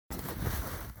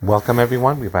Welcome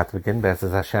everyone. We're about to begin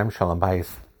Be'ezus Hashem Shalom Bayis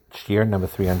Shiur number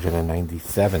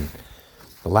 397.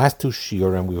 The last two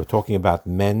shiurim we were talking about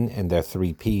men and their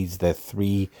three P's, their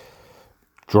three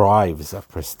drives of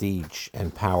prestige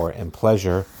and power and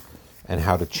pleasure, and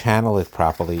how to channel it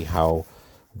properly, how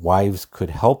wives could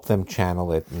help them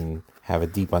channel it and have a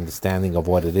deep understanding of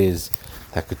what it is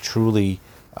that could truly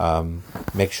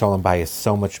make Shalom Bayis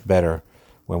so much better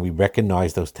when we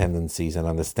recognize those tendencies and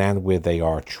understand where they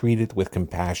are, treat it with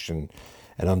compassion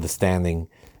and understanding,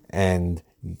 and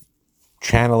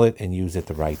channel it and use it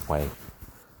the right way.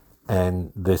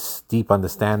 And this deep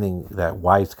understanding that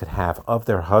wives could have of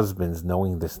their husbands,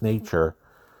 knowing this nature,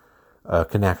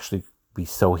 can actually be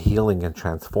so healing and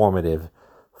transformative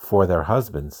for their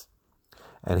husbands.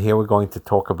 And here we're going to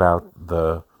talk about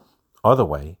the other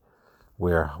way,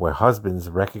 where husbands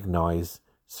recognize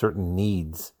certain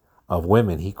needs of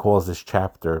women. He calls this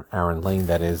chapter, Aaron Lane,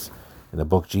 that is, in the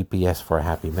book GPS for a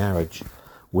Happy Marriage,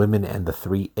 Women and the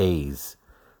Three A's.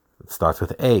 It starts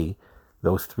with A,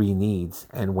 those three needs.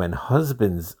 And when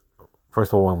husbands,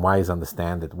 first of all, when wives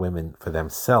understand that women for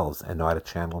themselves and know how to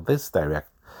channel this direct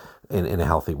in a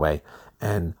healthy way,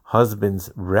 and husbands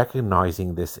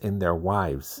recognizing this in their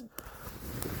wives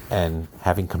and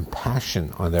having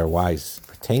compassion on their wives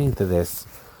pertaining to this,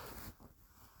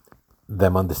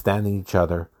 them understanding each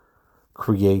other,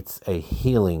 creates a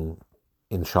healing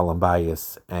in Shalom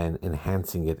Bayis and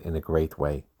enhancing it in a great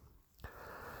way.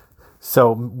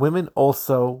 So women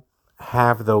also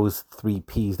have those three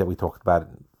P's that we talked about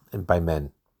by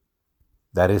men.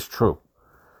 That is true.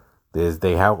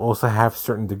 They also have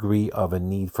certain degree of a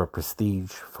need for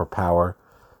prestige, for power,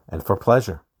 and for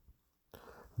pleasure.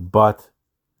 But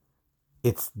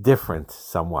it's different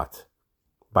somewhat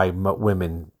by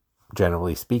women,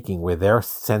 generally speaking, where their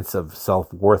sense of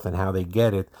self-worth and how they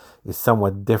get it is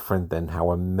somewhat different than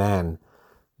how a man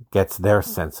gets their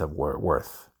sense of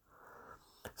worth.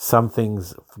 Some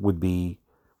things would be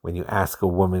when you ask a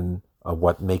woman of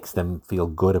what makes them feel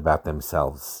good about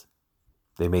themselves.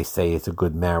 They may say it's a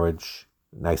good marriage,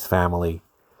 nice family,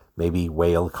 maybe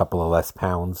weigh a couple of less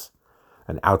pounds,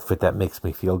 an outfit that makes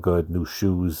me feel good, new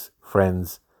shoes,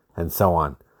 friends, and so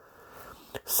on.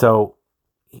 So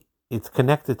it's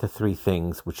connected to three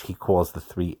things, which he calls the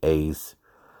three A's: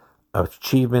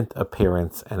 achievement,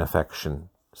 appearance, and affection.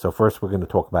 So first we're going to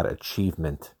talk about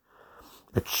achievement.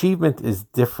 Achievement is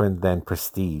different than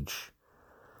prestige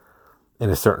in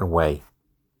a certain way.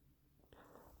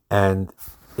 And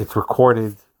it's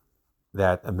recorded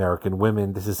that American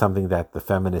women, this is something that the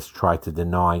feminists try to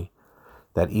deny,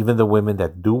 that even the women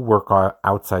that do work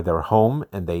outside their home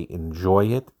and they enjoy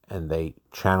it and they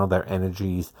channel their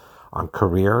energies on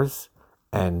careers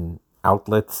and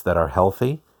outlets that are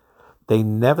healthy, they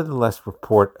nevertheless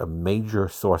report a major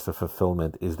source of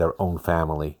fulfillment is their own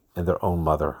family and their own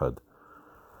motherhood.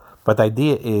 But the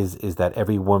idea is that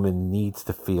every woman needs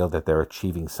to feel that they're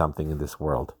achieving something in this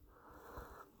world.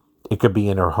 It could be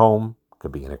in her home, it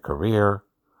could be in a career.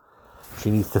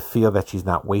 She needs to feel that she's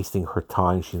not wasting her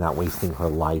time, she's not wasting her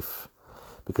life,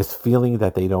 because feeling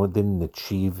that they didn't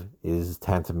achieve is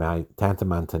tantamount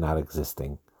to not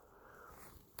existing.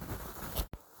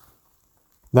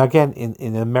 Now again,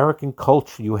 in American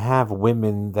culture, you have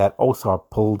women that also are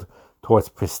pulled towards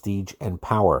prestige and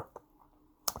power.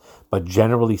 But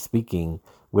generally speaking,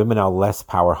 women are less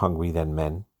power hungry than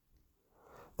men.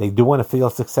 They do want to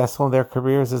feel successful in their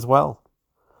careers as well.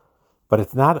 But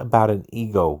it's not about an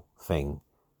ego thing.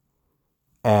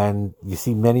 And you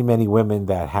see many, many women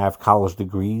that have college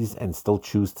degrees and still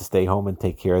choose to stay home and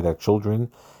take care of their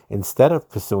children instead of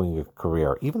pursuing a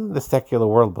career, even in the secular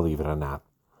world, believe it or not.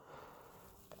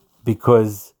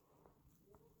 Because,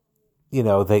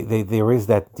 there is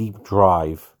that deep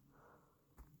drive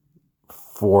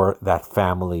for that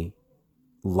family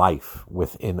life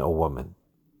within a woman.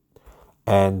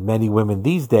 And many women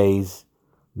these days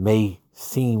may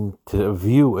seem to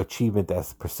view achievement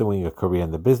as pursuing a career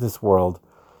in the business world,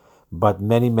 but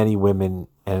many, many women,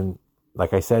 and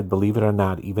like I said, believe it or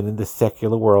not, even in the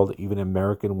secular world, even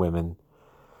American women,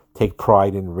 take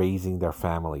pride in raising their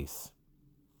families.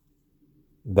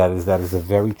 That is a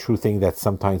very true thing that's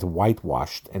sometimes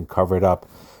whitewashed and covered up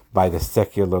by the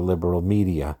secular liberal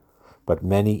media. But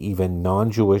many, even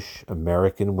non-Jewish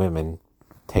American women,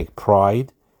 take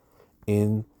pride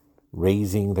in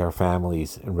raising their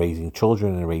families and raising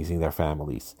children and raising their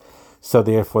families. So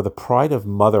therefore, the pride of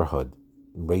motherhood,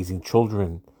 raising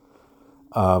children,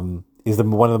 is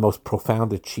one of the most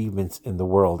profound achievements in the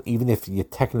world, even if you're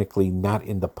technically not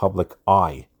in the public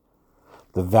eye.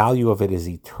 The value of it is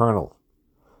eternal.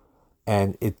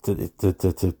 And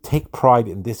to take pride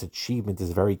in this achievement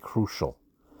is very crucial.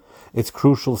 It's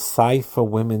crucial side for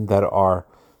women that are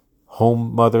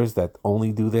home mothers that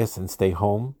only do this and stay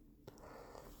home,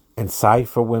 and side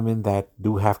for women that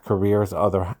do have careers,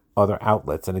 other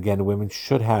outlets. And again, women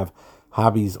should have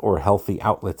hobbies or healthy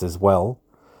outlets as well.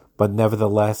 But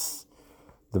nevertheless,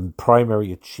 the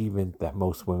primary achievement that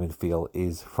most women feel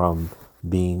is from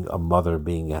being a mother,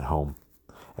 being at home,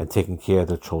 and taking care of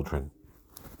their children.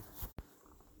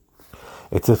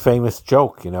 It's a famous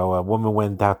joke, a woman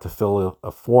went out to fill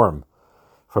a form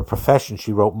for a profession.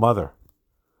 She wrote mother.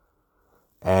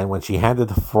 And when she handed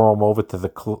the form over to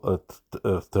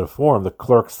the form, the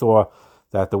clerk saw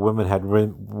that the woman had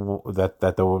written, that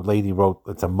the lady wrote,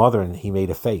 it's a mother, and he made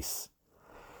a face.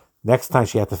 Next time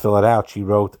she had to fill it out, she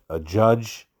wrote a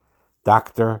judge,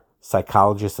 doctor,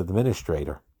 psychologist,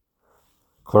 administrator.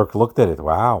 Clerk looked at it.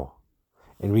 Wow.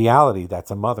 In reality,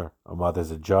 that's a mother. A mother's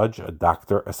a judge, a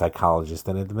doctor, a psychologist,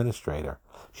 and an administrator.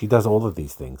 She does all of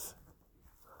these things.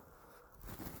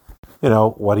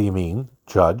 What do you mean?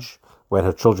 Judge. When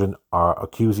her children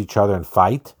accuse each other and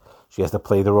fight, she has to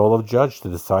play the role of judge to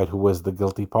decide who was the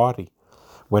guilty party.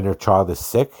 When her child is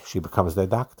sick, she becomes their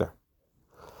doctor.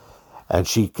 And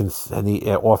he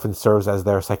often serves as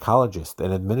their psychologist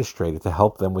and administrator to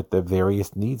help them with the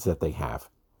various needs that they have.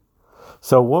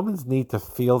 So a woman's need to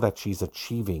feel that she's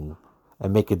achieving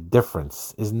and make a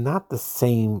difference is not the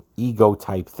same ego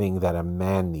type thing that a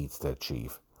man needs to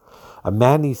achieve. A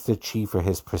man needs to achieve for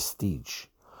his prestige.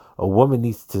 A woman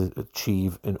needs to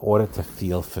achieve in order to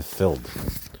feel fulfilled,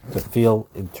 to feel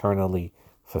internally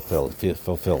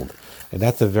fulfilled. And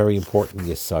that's a very important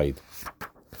aside.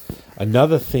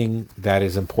 Another thing that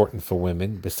is important for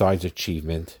women, besides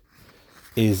achievement,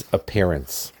 is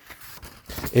appearance.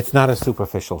 It's not a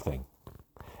superficial thing.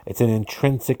 It's an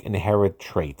intrinsic, inherent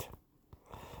trait.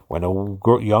 When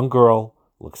a young girl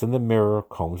looks in the mirror,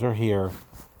 combs her hair,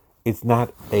 it's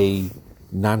not a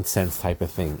nonsense type of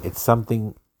thing. It's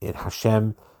something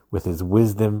Hashem, with his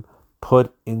wisdom,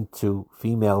 put into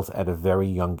females at a very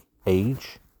young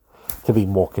age to be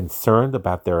more concerned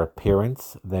about their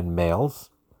appearance than males.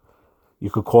 You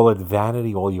could call it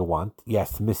vanity all you want.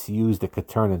 Yes, misused, it could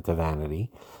turn into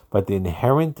vanity. But the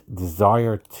inherent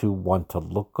desire to want to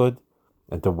look good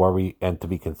and to worry and to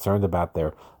be concerned about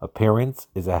their appearance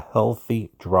is a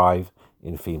healthy drive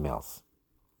in females.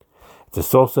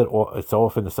 It's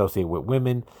often associated with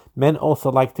women. Men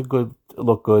also like to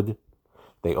look good.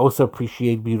 They also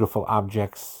appreciate beautiful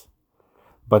objects.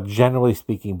 But generally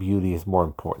speaking, beauty is more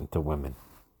important to women.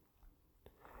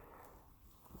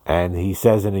 And he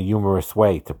says in a humorous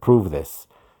way, to prove this,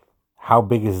 how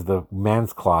big is the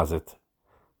man's closet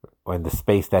and the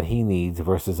space that he needs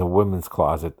versus a woman's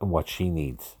closet and what she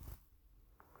needs?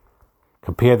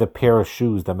 Compare the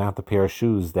amount of pair of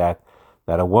shoes that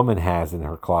a woman has in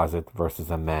her closet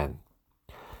versus a man.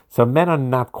 So men are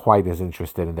not quite as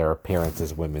interested in their appearance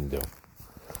as women do.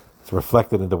 It's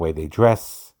reflected in the way they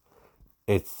dress.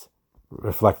 It's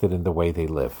reflected in the way they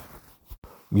live.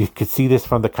 You could see this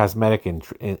from the cosmetic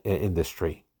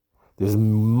industry. There's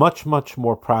much, much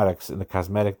more products in the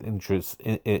cosmetic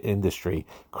industry,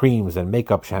 creams and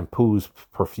makeup, shampoos,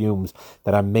 perfumes,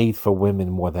 that are made for women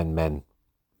more than men.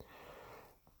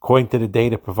 According to the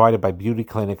data provided by beauty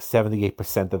clinics,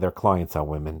 78% of their clients are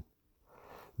women.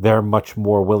 They're much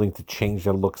more willing to change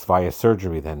their looks via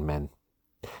surgery than men.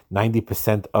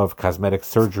 90% of cosmetic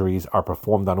surgeries are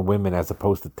performed on women as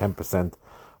opposed to 10%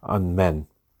 on men,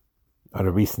 on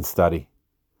a recent study.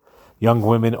 Young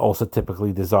women also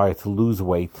typically desire to lose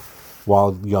weight,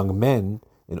 while young men,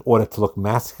 in order to look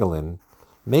masculine,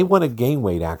 may want to gain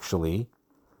weight actually.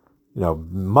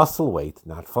 Muscle weight,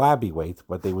 not flabby weight,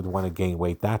 but they would want to gain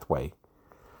weight that way.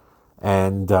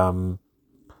 And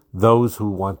those who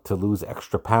want to lose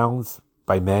extra pounds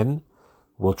by men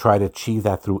will try to achieve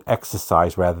that through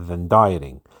exercise rather than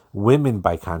dieting. Women,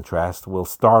 by contrast, will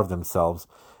starve themselves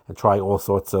and try all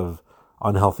sorts of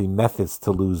unhealthy methods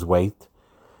to lose weight.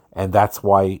 And that's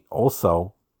why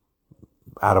also,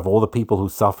 out of all the people who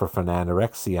suffer from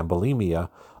anorexia and bulimia,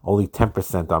 only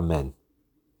 10% are men.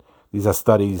 These are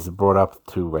studies brought up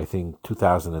to, I think,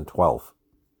 2012.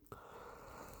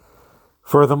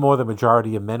 Furthermore, the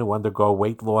majority of men who undergo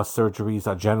weight loss surgeries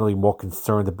are generally more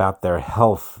concerned about their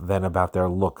health than about their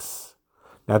looks.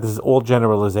 Now, this is all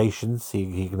generalizations,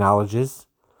 he acknowledges,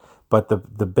 but the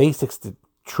basic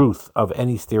truth of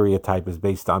any stereotype is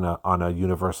based on a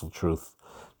universal truth.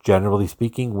 Generally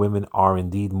speaking, women are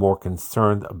indeed more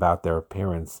concerned about their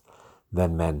appearance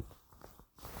than men.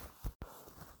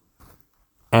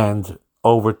 And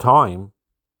over time,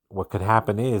 what could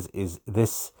happen is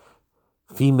this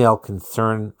female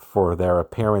concern for their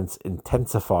appearance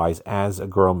intensifies as a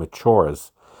girl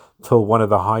matures till one of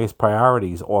the highest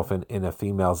priorities often in a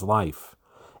female's life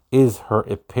is her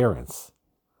appearance.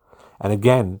 And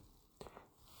again,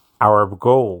 our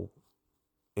goal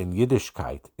in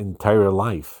Yiddishkeit, in Torah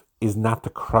life, is not to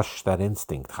crush that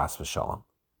instinct, chas v'shalom.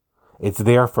 It's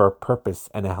there for a purpose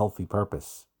and a healthy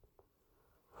purpose.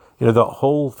 The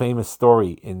whole famous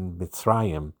story in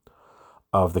Mitzrayim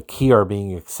of the Kior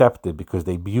being accepted because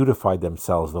they beautified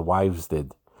themselves, the wives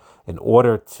did, in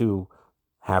order to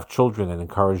have children and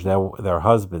encourage their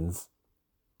husbands,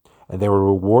 and they were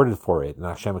rewarded for it, and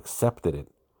Hashem accepted it.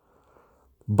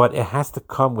 But it has to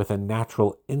come with a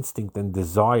natural instinct and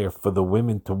desire for the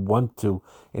women to want to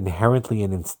inherently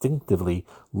and instinctively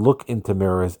look into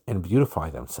mirrors and beautify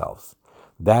themselves.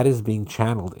 That is being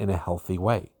channeled in a healthy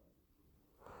way.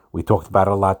 We talked about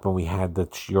it a lot when we had the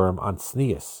shiurim on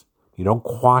tznius. You don't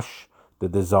quash the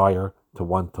desire to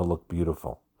want to look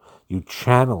beautiful. You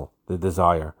channel the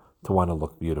desire to want to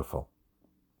look beautiful.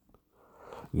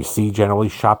 You see generally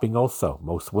shopping also.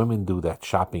 Most women do that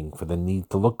shopping for the need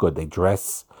to look good. They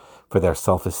dress for their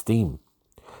self-esteem.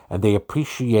 And they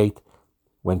appreciate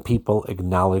when people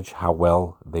acknowledge how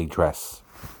well they dress.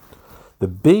 The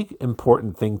big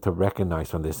important thing to recognize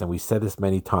from this, and we said this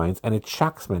many times, and it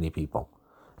shocks many people.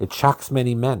 It shocks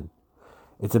many men.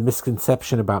 It's a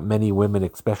misconception about many women,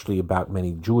 especially about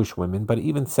many Jewish women, but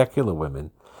even secular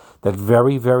women, that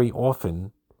very, very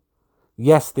often,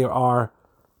 yes, there are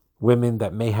women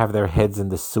that may have their heads in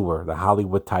the sewer, the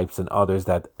Hollywood types and others,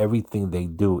 that everything they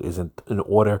do is in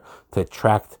order to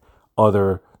attract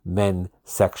other men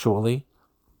sexually.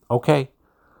 Okay,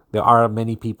 there are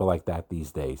many people like that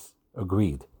these days.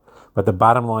 Agreed. But the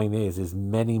bottom line is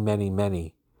many, many,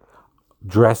 many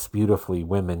dress beautifully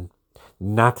women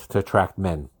not to attract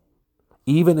men.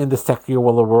 Even in the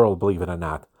secular world, believe it or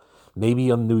not. Maybe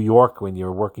in New York, when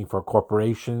you're working for a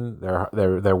corporation, their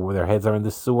heads are in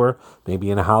the sewer. Maybe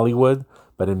in Hollywood,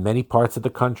 but in many parts of the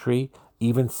country,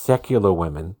 even secular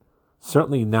women,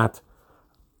 certainly not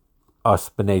us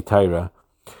B'nai Torah,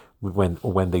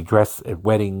 when they dress at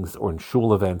weddings or in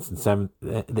shul events, and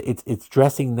it's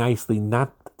dressing nicely,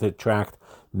 not to attract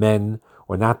men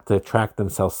or not to attract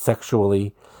themselves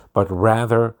sexually, but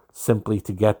rather simply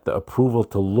to get the approval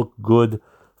to look good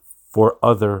for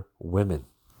other women.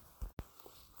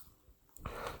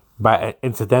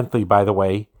 Incidentally, by the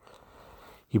way,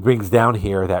 he brings down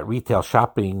here that retail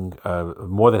shopping,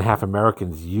 more than half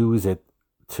Americans use it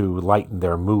to lighten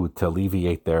their mood, to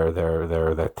alleviate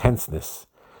their tenseness.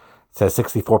 It says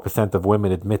 64% of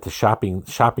women admit to shopping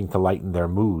to lighten their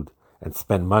mood and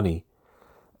spend money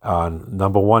on,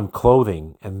 number one,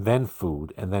 clothing, and then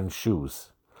food, and then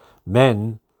shoes.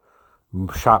 Men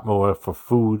shop more for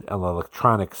food and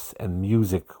electronics and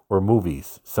music or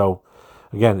movies. So,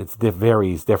 again, it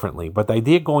varies differently. But the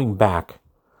idea going back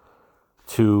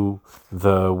to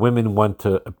the women want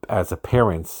to, as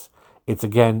appearance, it's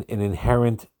again an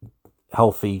inherent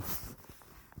healthy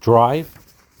drive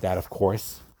that, of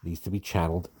course, needs to be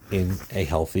channeled in a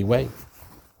healthy way.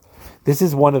 This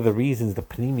is one of the reasons, the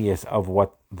panemius of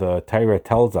what the Torah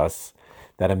tells us,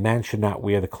 that a man should not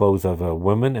wear the clothes of a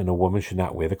woman and a woman should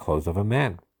not wear the clothes of a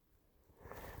man.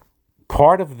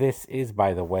 Part of this is,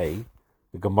 by the way,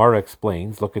 the Gemara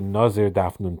explains, look in Nazir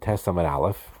Daf Nun Tes Amud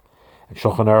Aleph, and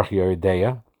Shulchan Aruch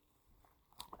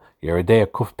Yeridea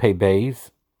Kuf Pei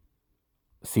Beis,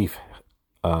 Sif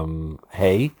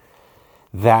Hey,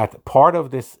 that part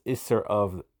of this Isser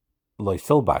of Lo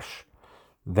Silbash,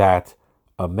 that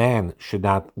a man should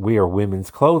not wear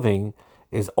women's clothing,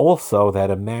 is also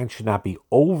that a man should not be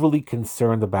overly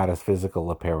concerned about his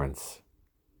physical appearance.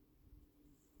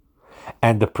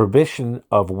 And the prohibition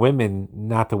of women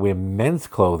not to wear men's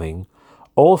clothing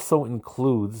also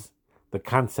includes the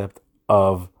concept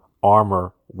of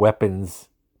armor, weapons.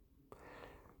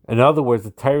 In other words,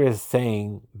 the Torah is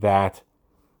saying that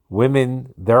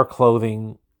women, their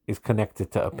clothing is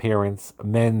connected to appearance.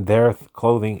 Men, their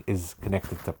clothing is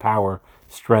connected to power,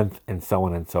 strength, and so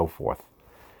on and so forth.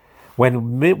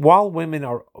 While men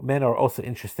are also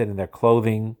interested in their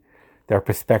clothing, their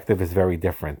perspective is very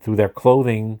different. Through their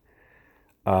clothing,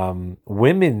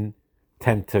 women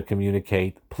tend to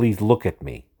communicate, please look at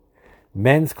me.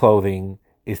 Men's clothing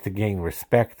is to gain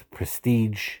respect,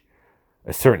 prestige,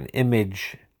 a certain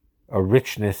image, a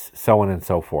richness, so on and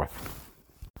so forth.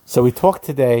 So we talked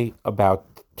today about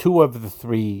two of the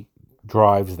three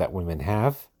drives that women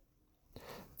have,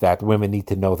 that women need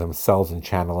to know themselves and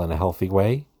channel in a healthy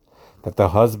way, that the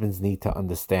husbands need to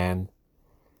understand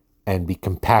and be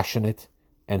compassionate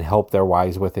and help their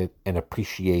wives with it and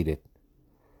appreciate it.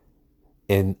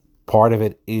 And part of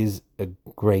it is a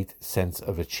great sense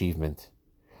of achievement.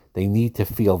 They need to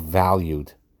feel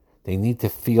valued. They need to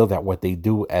feel that what they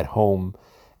do at home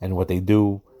and what they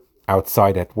do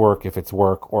outside at work, if it's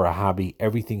work or a hobby,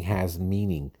 everything has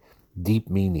meaning, deep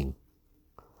meaning.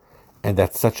 And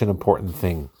that's such an important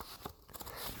thing.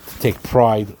 To take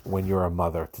pride when you're a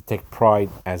mother, to take pride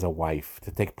as a wife,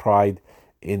 to take pride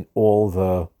in all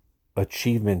the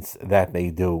achievements that they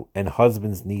do. And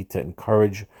husbands need to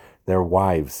encourage their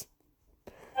wives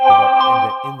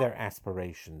in their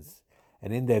aspirations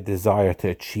and in their desire to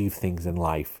achieve things in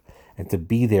life, and to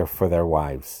be there for their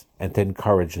wives and to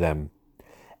encourage them,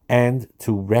 and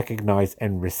to recognize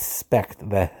and respect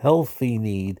the healthy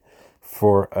need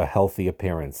for a healthy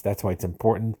appearance. That's why it's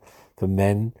important for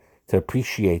men to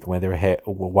appreciate when their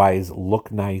wives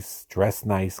look nice, dress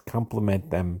nice,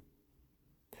 compliment them,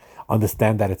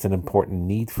 understand that it's an important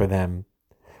need for them.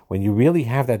 When you really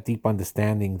have that deep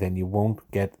understanding, then you won't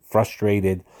get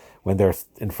frustrated when they're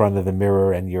in front of the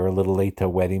mirror and you're a little late to a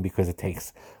wedding because it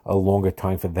takes a longer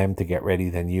time for them to get ready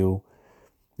than you,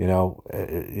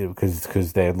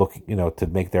 because they're looking, to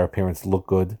make their appearance look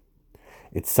good.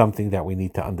 It's something that we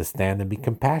need to understand and be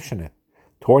compassionate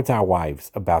towards our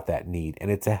wives about that need. And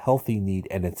it's a healthy need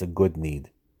and it's a good need.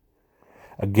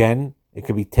 Again, it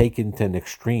could be taken to an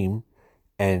extreme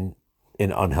and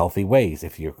in unhealthy ways.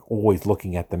 If you're always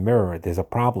looking at the mirror, there's a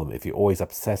problem. If you're always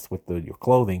obsessed with your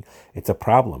clothing, it's a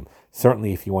problem.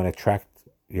 Certainly, if you want to attract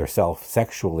yourself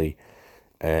sexually,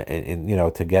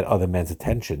 to get other men's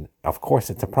attention, of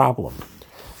course, it's a problem.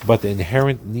 But the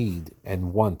inherent need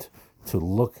and want to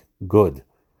look good,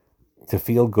 to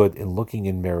feel good in looking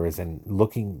in mirrors and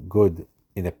looking good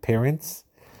in appearance,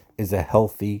 is a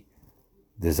healthy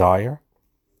desire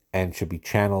and should be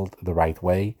channeled the right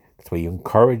way. That's why you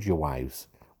encourage your wives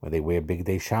when they wear Big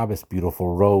Day Shabbos,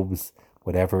 beautiful robes,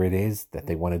 whatever it is that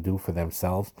they want to do for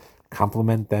themselves.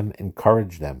 Compliment them,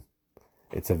 encourage them.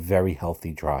 It's a very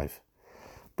healthy drive.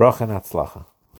 Bracha and Hatzlacha.